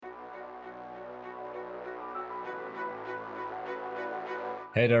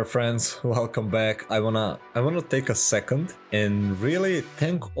Hey there friends, welcome back. I wanna take a second and really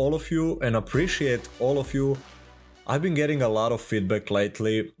thank all of you and appreciate all of you. I've been getting a lot of feedback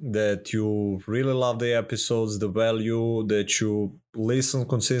lately that you really love the episodes, the value that you listen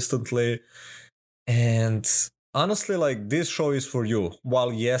consistently, and honestly like this show is for you.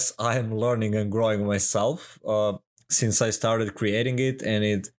 While yes, I am learning and growing myself since I started creating it, and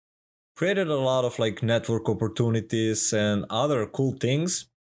it created a lot of like network opportunities and other cool things.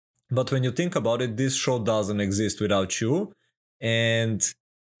 But when you think about it, this show doesn't exist without you. And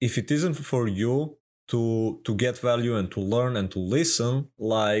if it isn't for you to get value and to learn and to listen,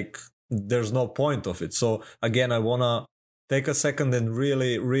 like there's no point of it. So again, I wanna take a second and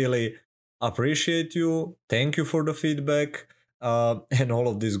really appreciate you. Thank you for the feedback. And all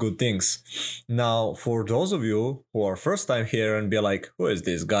of these good things. Now, for those of you who are first time here and be like, who is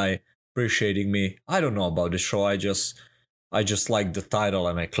this guy appreciating me? I don't know about the show. I just liked the title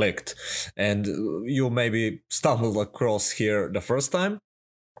and I clicked. And you maybe stumbled across here the first time.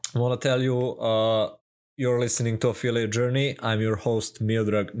 I want to tell you, you're listening to Affiliate Journey. I'm your host,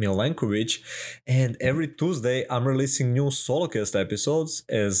 Miodrag Milenkovic. And every Tuesday, I'm releasing new solocast episodes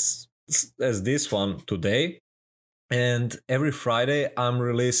as this one today. And every Friday, I'm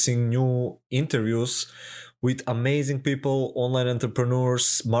releasing new interviews with amazing people, online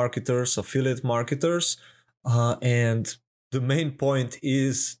entrepreneurs, marketers, affiliate marketers. And the main point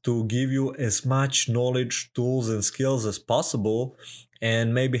is to give you as much knowledge, tools, and skills as possible,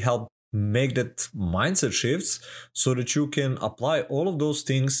 and maybe help make that mindset shifts so that you can apply all of those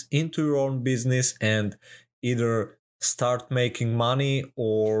things into your own business and either start making money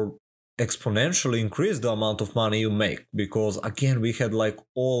or exponentially increase the amount of money you make. Because again, we had like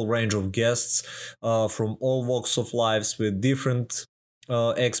all range of guests from all walks of lives with different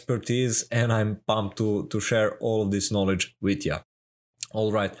expertise, and I'm pumped to share all of this knowledge with you.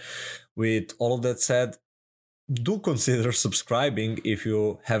 All right, with all of that said, do consider subscribing if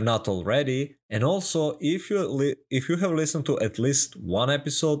you have not already, and also if you have listened to at least one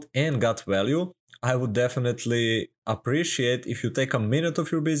episode and got value, I would definitely appreciate if you take a minute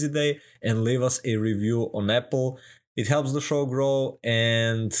of your busy day and leave us a review on Apple. It helps the show grow.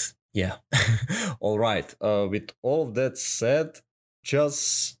 And yeah. All right, with all of that said,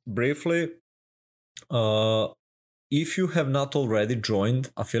 just briefly, uh if you have not already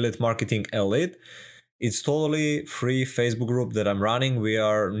joined Affiliate Marketing Elite, it's totally free Facebook group that I'm running. We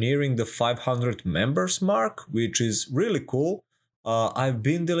are nearing the 500 members mark, which is really cool. I've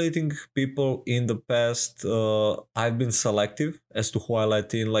been deleting people in the past. I've been selective as to who I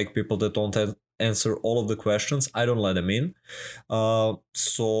let in, like people that don't answer all of the questions. I don't let them in.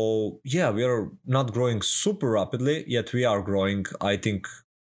 So yeah, we are not growing super rapidly, yet we are growing, I think,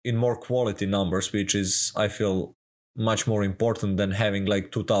 in more quality numbers, which is, I feel, much more important than having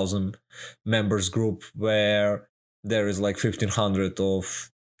like 2000 members group where there is like 1500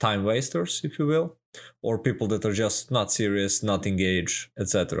 of time wasters, if you will, or people that are just not serious, not engaged,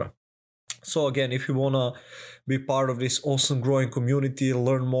 etc. So again, if you want to be part of this awesome growing community,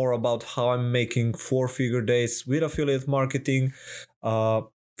 learn more about how I'm making four-figure days with affiliate marketing, uh,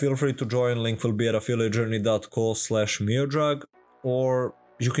 feel free to join. Link will be at affiliatejourney.co/miodrag, or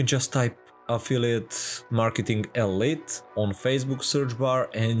you can just type affiliate marketing elite on Facebook search bar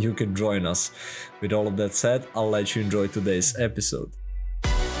and you can join us. With all of that said, I'll let you enjoy today's episode.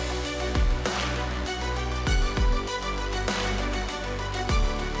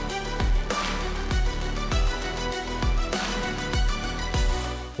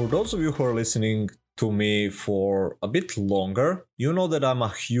 For those of you who are listening to me for a bit longer, you know that I'm a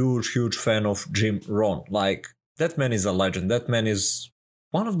huge fan of Jim Rohn. Like, that man is a legend. That man is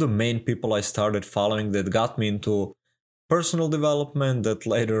one of the main people I started following that got me into personal development, that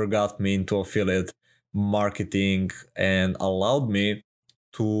later got me into affiliate marketing and allowed me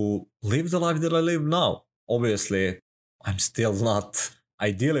to live the life that I live now. Obviously, I'm still not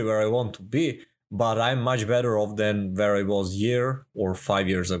ideally where I want to be, but I'm much better off than where I was year or 5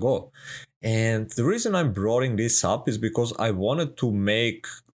 years ago. And the reason I'm bringing this up is because I wanted to make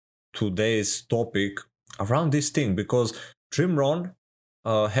today's topic around this thing, because Jim Rohn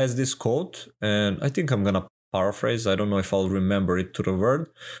has this quote, and I think I'm gonna paraphrase. I don't know if I'll remember it to the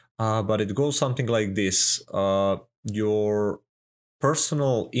word, but it goes something like this: Your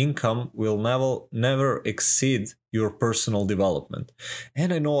personal income will never exceed your personal development.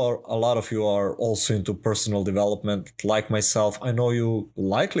 And I know a lot of you are also into personal development like myself. I know you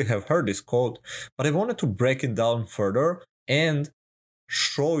likely have heard this quote, but I wanted to break it down further and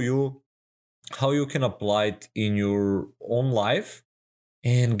show you how you can apply it in your own life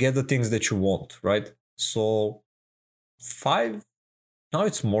and get the things that you want, right? So five now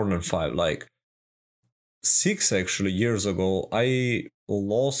it's more than 5, like 6 actually years ago. I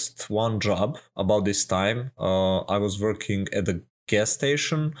lost one job about this time. I was working at a gas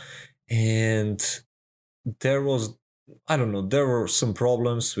station, and there was, I don't know, there were some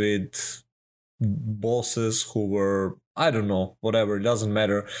problems with bosses who were, I don't know, whatever, it doesn't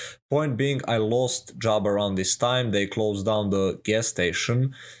matter. Point being, I lost job around this time. They closed down the gas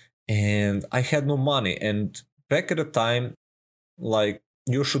station, and I had no money. And back at the time, like,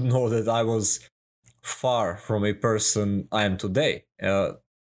 you should know that I was far from a person I am today, and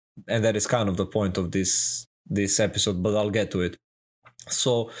that is kind of the point of this episode. But I'll get to it.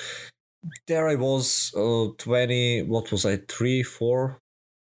 So there I was, 20. What was I? 3, 4,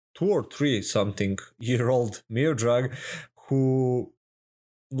 2 or 3 something year old Miodrag, who,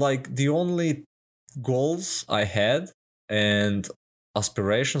 like, the only goals I had and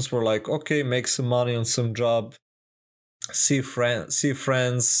aspirations were like, okay, make some money on some job, see friends,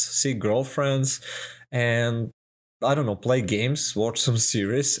 see girlfriends, and I don't know, play games, watch some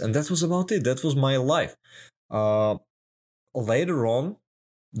series, and that was about it. That was my life. Uh, Later on,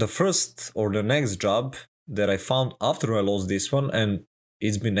 the first or the next job that I found after I lost this one, and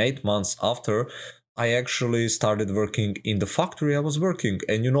it's been 8 months after, I actually started working in the factory I was working.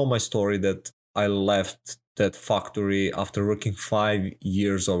 And you know my story that I left that factory after working 5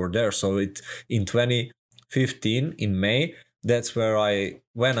 years over there. So it in 2015 in May, that's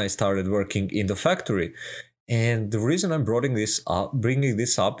when I started working in the factory. And the reason I'm bringing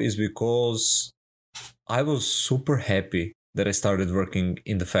this up is because I was super happy that I started working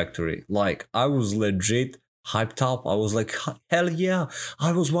in the factory. Like, I was legit hyped up. I was like, hell yeah.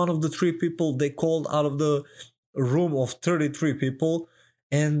 I was one of the 3 people they called out of the room of 33 people,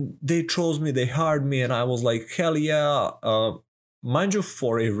 and they chose me, they hired me, and I was like, hell yeah. Mind you,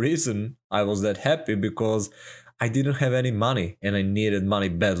 for a reason, I was that happy because I didn't have any money and I needed money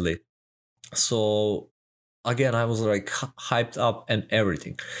badly. So, again, I was like hyped up and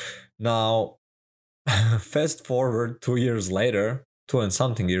everything. Now, fast forward 2 years later, 2 and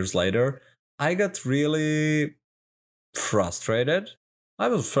something years later, I got really frustrated. I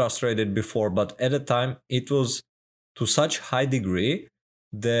was frustrated before, but at the time it was to such high degree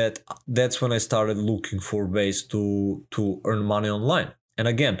that that's when I started looking for ways to earn money online. And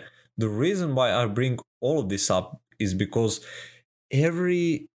again, the reason why I bring all of this up is because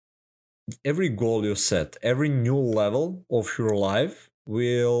every every goal you set, every new level of your life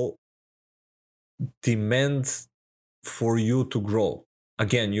will demand for you to grow.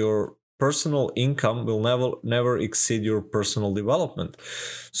 Again, your personal income will never exceed your personal development.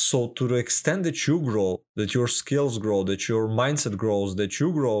 So to the extent that you grow, that your skills grow, that your mindset grows, that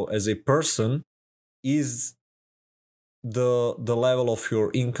you grow as a person, is the level of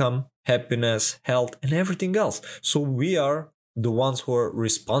your income, happiness, health, and everything else. So we are the ones who are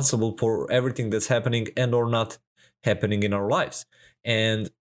responsible for everything that's happening and or not happening in our lives.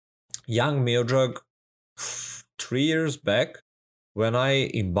 And young Miodrag, 3 years back, when I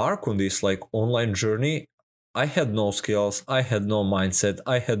embark on this like online journey, I had no skills, I had no mindset,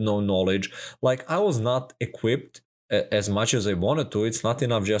 I had no knowledge. Like, I was not equipped as much as I wanted to. It's not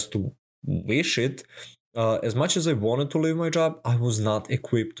enough just to wish it. As much as I wanted to leave my job, I was not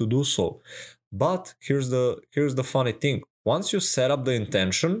equipped to do so. But here's the funny thing. Once you set up the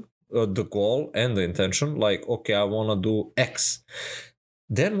intention, the goal and the intention, like, okay, I want to do X,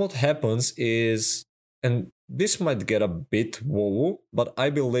 then what happens is, and this might get a bit woo, but I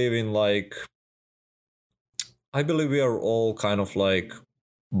believe we are all kind of like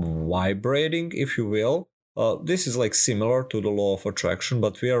vibrating, if you will. This is like similar to the law of attraction,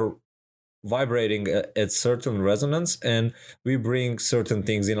 but we are vibrating at certain resonance, and we bring certain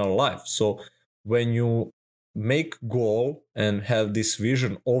things in our life. So when you make goal and have this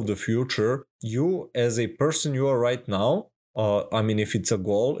vision of the future, you as a person you are right now, I mean, if it's a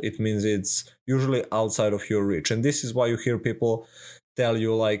goal, it means it's usually outside of your reach. And this is why you hear people tell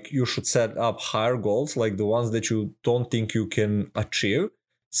you like you should set up higher goals, like the ones that you don't think you can achieve,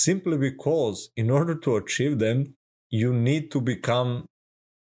 simply because in order to achieve them, you need to become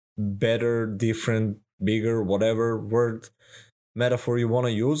better, different, bigger, whatever word metaphor you want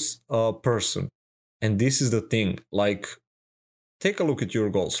to use, a person. And this is the thing, like, take a look at your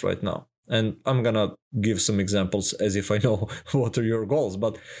goals right now. And I'm gonna give some examples as if I know what are your goals.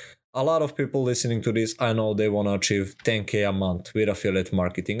 But a lot of people listening to this, I know they want to achieve 10K a month with affiliate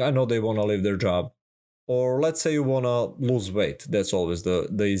marketing. I know they want to leave their job. Or let's say you want to lose weight. That's always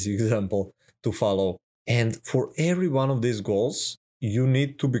the easy example to follow. And for every one of these goals, you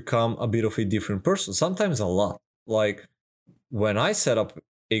need to become a bit of a different person, sometimes a lot. Like, when I set up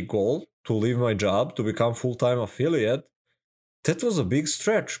a goal to leave my job to become full-time affiliate, that was a big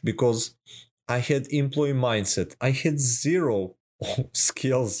stretch because I had employee mindset. I had zero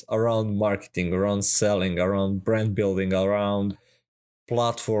skills around marketing, around selling, around brand building, around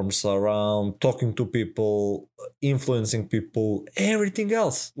platforms, around talking to people, influencing people, everything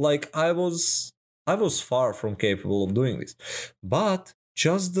else. Like I was far from capable of doing this. But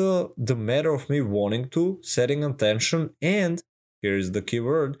just the matter of me wanting to, setting attention, and here is the key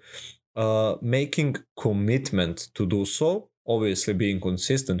word, making commitment to do so, obviously being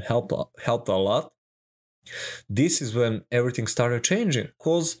consistent helped a lot. This is when everything started changing,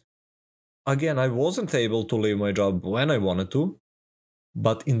 because again, I wasn't able to leave my job when I wanted to,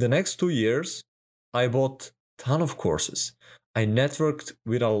 but in the next 2 years I bought ton of courses. I networked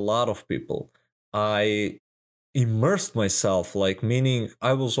with a lot of people. I immersed myself, like, meaning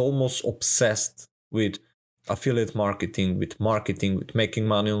I was almost obsessed with affiliate marketing, with making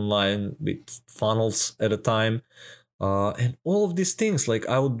money online, with funnels at a time, and all of these things. Like,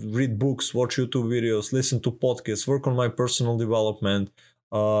 I would read books, watch YouTube videos, listen to podcasts, work on my personal development,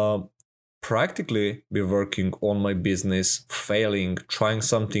 uh, practically be working on my business, failing, trying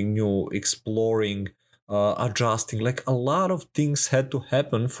something new, exploring, adjusting. Like, a lot of things had to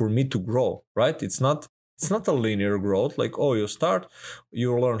happen for me to grow, right? It's not a linear growth. Like, oh, you start,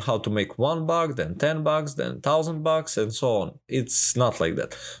 you learn how to make $1, then $10, then $1,000, and so on. It's not like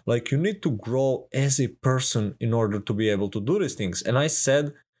that. Like, you need to grow as a person in order to be able to do these things. And I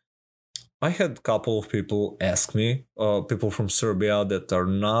had a couple of people ask me, people from Serbia that are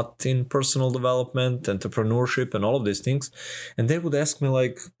not in personal development, entrepreneurship, and all of these things, and they would ask me,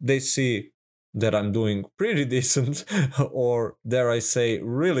 like, they see that I'm doing pretty decent, or dare I say,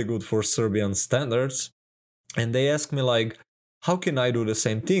 really good for Serbian standards, and they ask me, like, how can I do the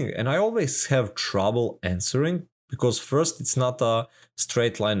same thing? And I always have trouble answering, because first, it's not a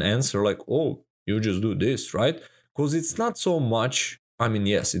straight line answer, like, oh, you just do this, right? Because it's not so much. I mean,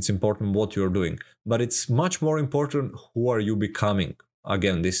 yes, it's important what you're doing, but it's much more important who are you becoming.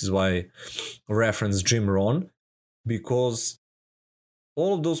 Again, this is why I reference Jim Rohn, because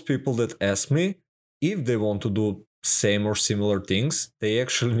all of those people that ask me, if they want to do same or similar things, they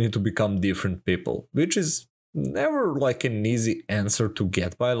actually need to become different people, which is never like an easy answer to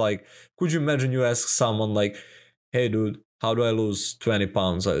get by. Like, could you imagine you ask someone like, hey dude, how do I lose 20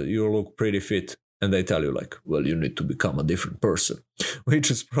 pounds? You look pretty fit. And they tell you, like, well, you need to become a different person, which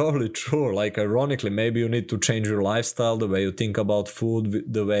is probably true. Like, ironically, maybe you need to change your lifestyle, the way you think about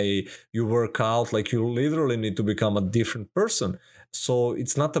food, the way you work out. Like, you literally need to become a different person. So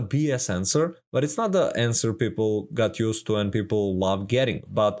it's not a BS answer, but it's not the answer people got used to and people love getting.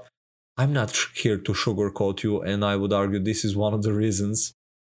 But I'm not here to sugarcoat you, and I would argue this is one of the reasons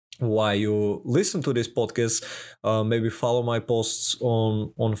why you listen to this podcast. Maybe follow my posts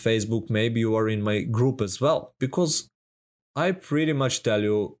on Facebook. Maybe you are in my group as well, because I pretty much tell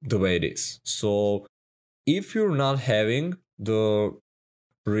you the way it is. So if you're not having the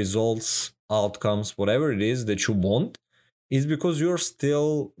results, outcomes, whatever it is that you want, it's because you're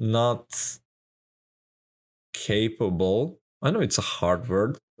still not capable. I know it's a hard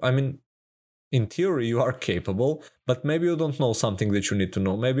word. I mean, in theory you are capable, but maybe you don't know something that you need to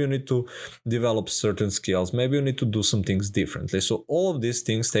know. Maybe you need to develop certain skills. Maybe you need to do some things differently. So all of these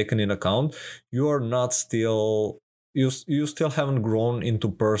things taken in account, you are not still, you still haven't grown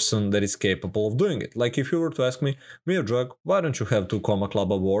into person that is capable of doing it. Like, if you were to ask me, Miodrag, why don't you have 2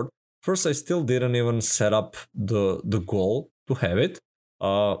 Club award? First, I still didn't even set up the goal to have it.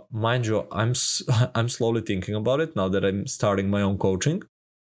 Mind you, I'm slowly thinking about it now that I'm starting my own coaching.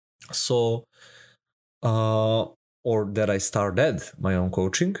 So uh, or that I started my own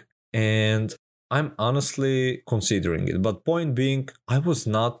coaching, and I'm honestly considering it. But point being, I was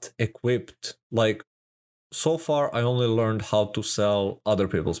not equipped. Like, so far, I only learned how to sell other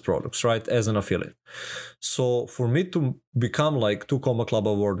people's products, right, as an affiliate. So for me to become like 2 Club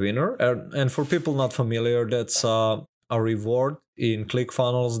award winner, and for people not familiar, that's a reward in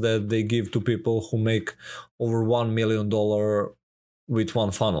ClickFunnels that they give to people who make over $1 million with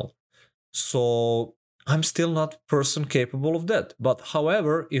one funnel. So I'm still not person capable of that. But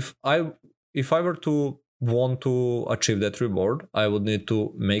however, if I were to want to achieve that reward, I would need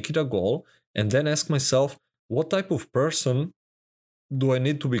to make it a goal and then ask myself, what type of person do I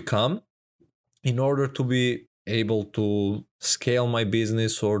need to become in order to be able to scale my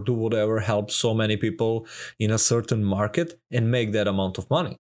business or do whatever helps so many people in a certain market and make that amount of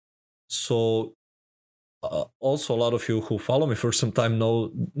money. So also, a lot of you who follow me for some time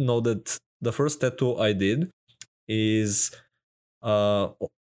know that the first tattoo I did is uh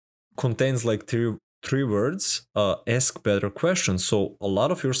contains like three words: ask better questions. So a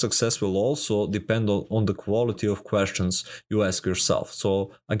lot of your success will also depend on the quality of questions you ask yourself.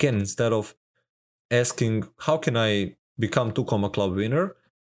 So again, instead of asking how can I become 2 comma club winner,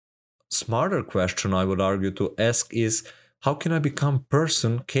 smarter question I would argue to ask is how can I become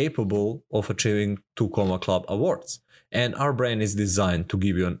person capable of achieving 2 comma club awards. And our brain is designed to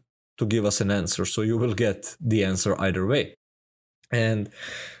give us an answer, so you will get the answer either way. And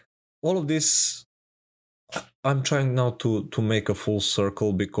all of this, I'm trying now to make a full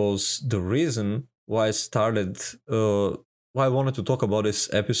circle, because the reason why I started why I wanted to talk about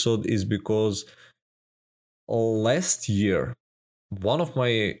this episode is because last year one of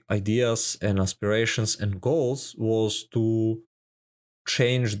my ideas and aspirations and goals was to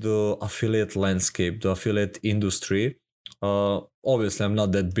change the affiliate landscape, the affiliate industry. Obviously, I'm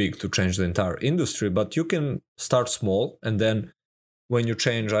not that big to change the entire industry, but you can start small, and then when you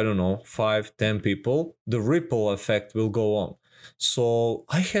change, I don't know, 5-10 people, the ripple effect will go on. So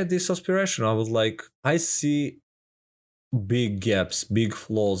I had this aspiration. I was like, I see big gaps, big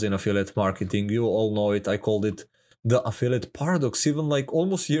flaws in affiliate marketing. You all know it. I called it the affiliate paradox, even like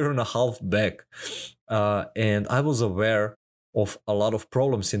almost a year and a half back. And I was aware of a lot of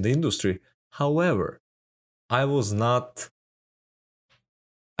problems in the industry. However, I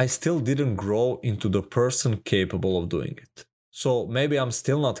still didn't grow into the person capable of doing it. So maybe I'm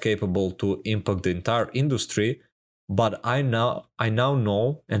still not capable to impact the entire industry, but I now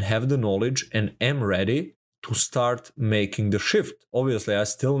know and have the knowledge and am ready to start making the shift. Obviously, I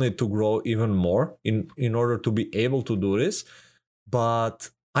still need to grow even more in order to be able to do this,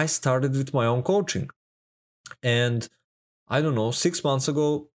 but I started with my own coaching. And I don't know, 6 months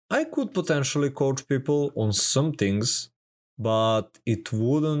ago, I could potentially coach people on some things, but it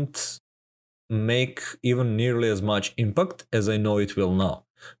wouldn't make even nearly as much impact as I know it will now.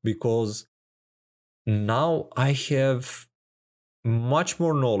 Because now I have much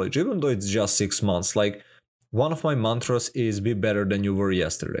more knowledge, even though it's just 6 months. Like, one of my mantras is be better than you were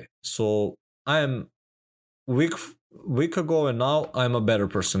yesterday. So I am week ago and now I'm a better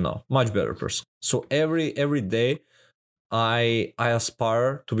person now, much better person. So every day I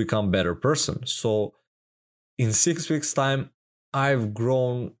aspire to become a better person. So in 6 weeks time, I've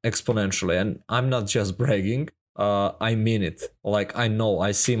grown exponentially, and I'm not just bragging. I mean it. Like, I know,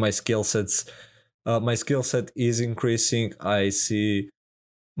 I see my skill sets. My skill set is increasing. I see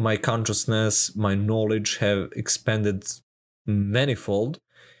my consciousness, my knowledge have expanded manifold.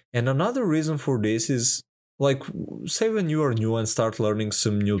 And another reason for this is, like, say when you are new and start learning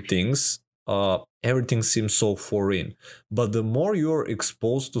some new things, everything seems so foreign. But the more you're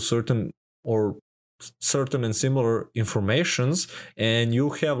exposed to certain and similar informations, and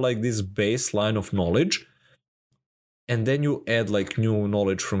you have like this baseline of knowledge, and then you add like new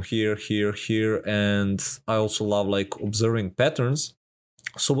knowledge from here, and I also love like observing patterns.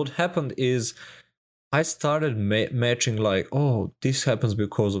 So what happened is I started matching like, oh, this happens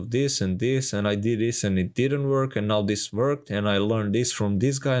because of this, and I did this and it didn't work, and now this worked, and I learned this from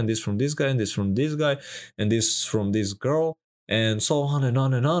this guy, and this from this guy, and this from this guy, and this from this girl, and so on and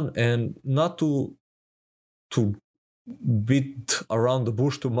on and on. And not to beat around the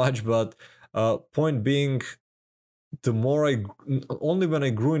bush too much, but point being, the more only when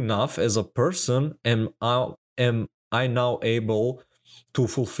I grew enough as a person am I now able to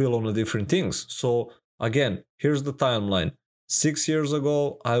fulfill on the different things. So again, here's the timeline. 6 years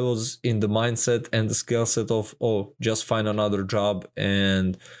ago, I was in the mindset and the skill set of, oh, just find another job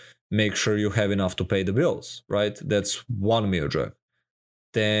and make sure you have enough to pay the bills, right? That's one major.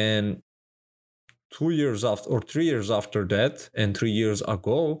 Then 2 years after, or 3 years after that, and 3 years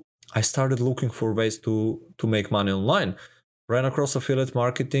ago, I started looking for ways to make money online. Ran across affiliate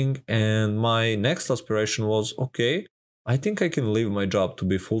marketing, and my next aspiration was, okay, I think I can leave my job to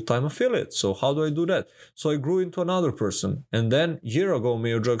be full-time affiliate. So how do I do that? So I grew into another person. And then a year ago,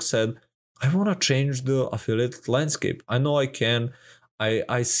 Miojug said, I want to change the affiliate landscape. I know I can.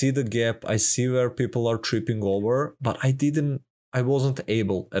 I see the gap. I see where people are tripping over, but I wasn't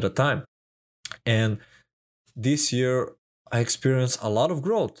able at the time. And this year, I experienced a lot of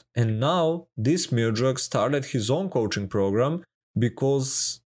growth. And now this Miojug started his own coaching program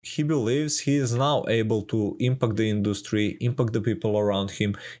because he believes he is now able to impact the industry, impact the people around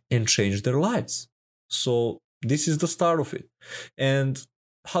him, and change their lives. So this is the start of it. And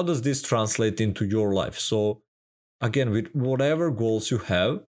how does this translate into your life? So again, with whatever goals you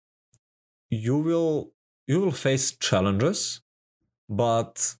have, you will face challenges,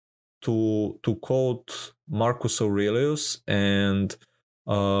 but to quote Marcus Aurelius, and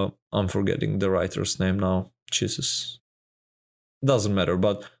I'm forgetting the writer's name now. Jesus, doesn't matter.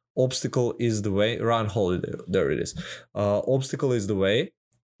 But obstacle is the way. Ryan Holiday, there it is. Obstacle is the way,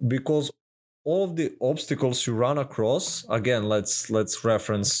 because all of the obstacles you run across, again, let's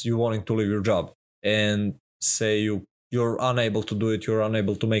reference you wanting to leave your job and say you're unable to do it, you're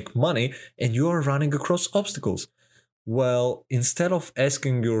unable to make money, and you are running across obstacles. Well, instead of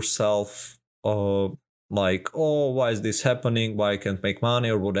asking yourself, like, oh, why is this happening? Why I can't make money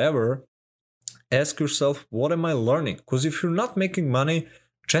or whatever? Ask yourself, what am I learning? Because if you're not making money,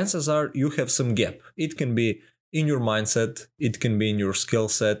 chances are you have some gap. It can be in your mindset, it can be in your skill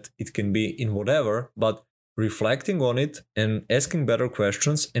set, it can be in whatever, but reflecting on it and asking better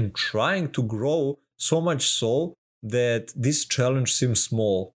questions and trying to grow so much so that this challenge seems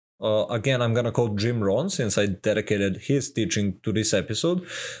small. Again, I'm gonna quote Jim Rohn since I dedicated his teaching to this episode.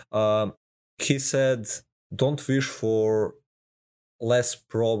 He said, don't wish for less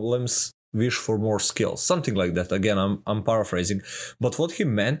problems, wish for more skills. Something like that. Again, I'm paraphrasing. But what he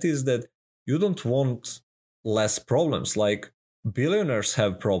meant is that you don't want less problems. Like, billionaires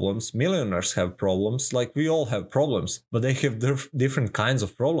have problems, millionaires have problems, like we all have problems, but they have different kinds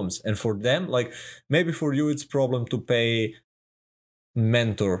of problems. And for them, like maybe for you it's problem to pay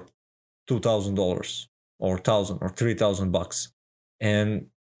mentor $2,000 or $1,000 or $3,000, and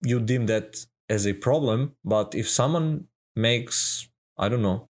you deem that as a problem. But if someone makes, I don't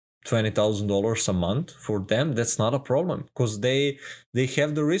know, $20,000 a month, for them that's not a problem because they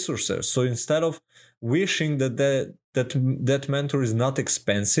have the resources. So instead of wishing that mentor is not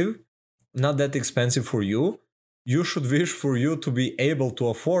that expensive for you, you should wish for you to be able to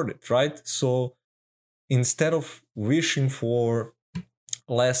afford it, right? So instead of wishing for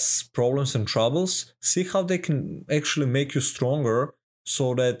less problems and troubles, see how they can actually make you stronger,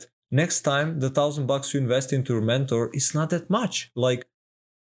 so that next time the $1,000 you invest into your mentor is not that much. Like,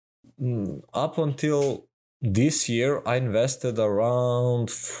 up until this year, I invested around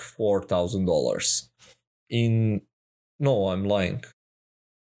 $4,000 in. No, I'm lying.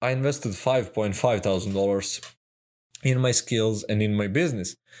 I invested $5,500 in my skills and in my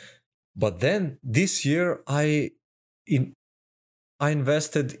business. But then this year, I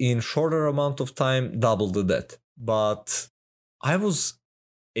invested in shorter amount of time, double the debt. But I was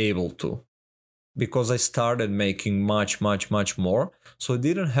able to, because I started making much more. So I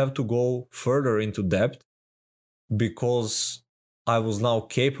didn't have to go further into debt because I was now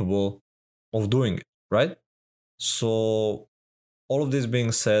capable of doing it, right? So all of this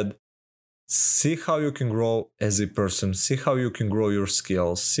being said, see how you can grow as a person, see how you can grow your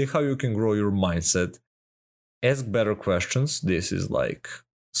skills, see how you can grow your mindset, ask better questions. This is like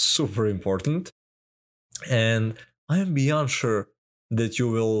super important. And I am beyond sure that you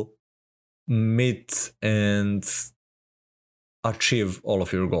will meet and achieve all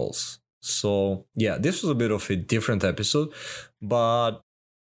of your goals. So yeah, this was a bit of a different episode, but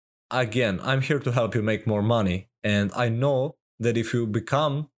again, I'm here to help you make more money. And I know that if you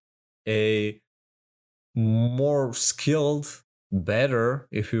become a more skilled, better,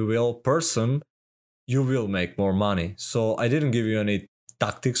 if you will, person, you will make more money. So I didn't give you any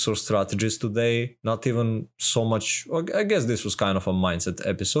tactics or strategies today, not even so much. I guess this was kind of a mindset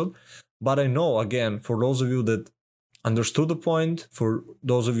episode. But I know, again, for those of you that understood the point, for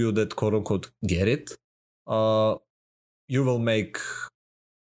those of you that quote unquote get it, you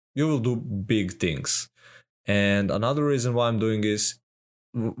will do big things. And another reason why I'm doing this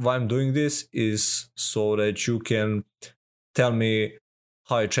is so that you can tell me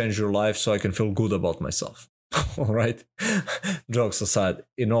how I changed your life, so I can feel good about myself. All right. Jokes aside,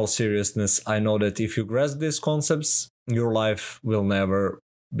 in all seriousness, I know that if you grasp these concepts, your life will never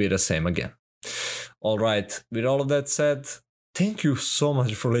be the same again. All right. With all of that said, thank you so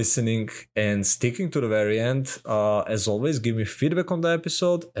much for listening and sticking to the very end. As always, give me feedback on the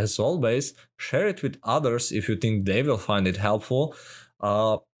episode. As always, share it with others if you think they will find it helpful.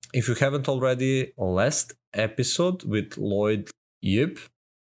 If you haven't already, last episode with Lloyd Yip.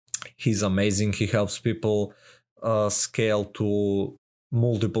 He's amazing. He helps people scale to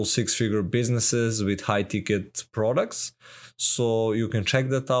multiple six-figure businesses with high-ticket products. So you can check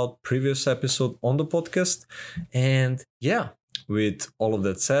that out, previous episode on the podcast. And yeah, with all of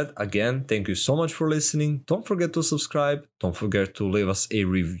that said, again, thank you so much for listening. Don't forget to subscribe. Don't forget to leave us a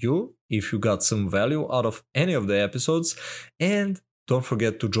review if you got some value out of any of the episodes. And don't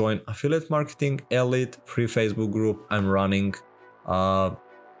forget to join Affiliate Marketing Elite free Facebook group I'm running.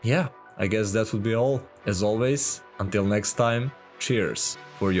 Yeah, I guess that would be all. As always, until next time, cheers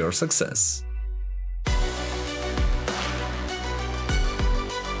for your success.